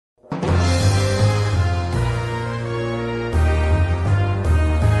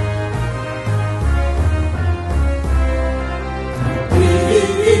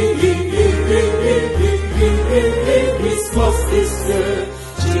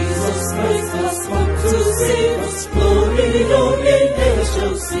save us. Glory in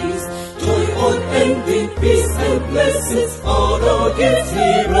excelsis. Joy unending, peace and blessings, all the gifts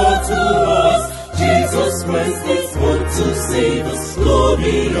He brought to us. Jesus Christ is born to save us.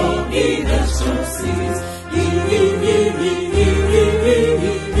 Glory in excelsis.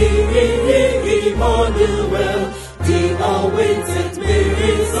 Emmanuel, the awaited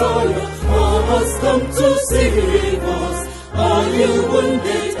Messiah, has come to save us. Are you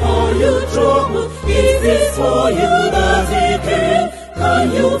wounded? Are you troubled? It is for you that He came.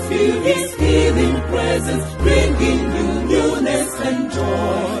 Can you feel His healing presence, bringing you newness and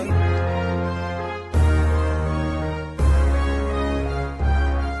joy?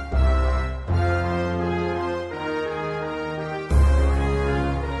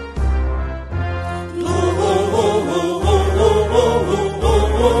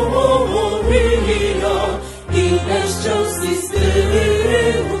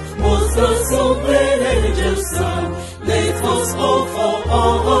 Let us offer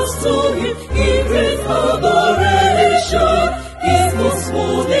our hearts to Him in great adoration. His most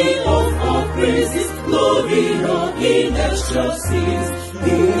holy of our praises, glory in excelsis.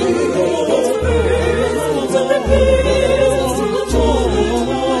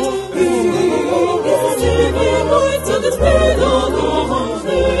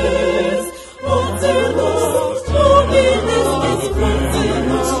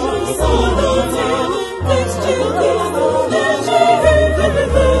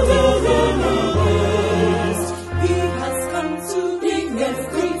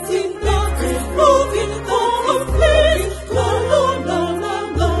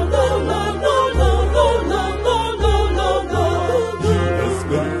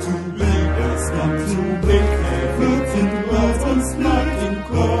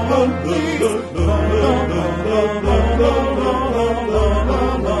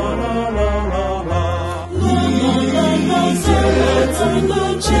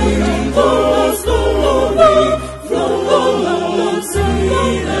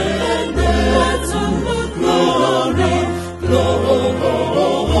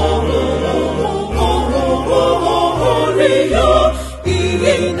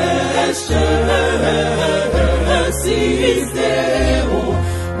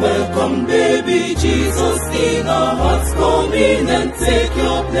 Welcome, baby Jesus, in our hearts. Come in and take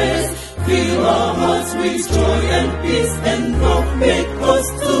your place. Fill our hearts with joy and peace, and love. Make us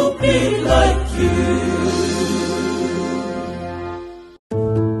to be like you.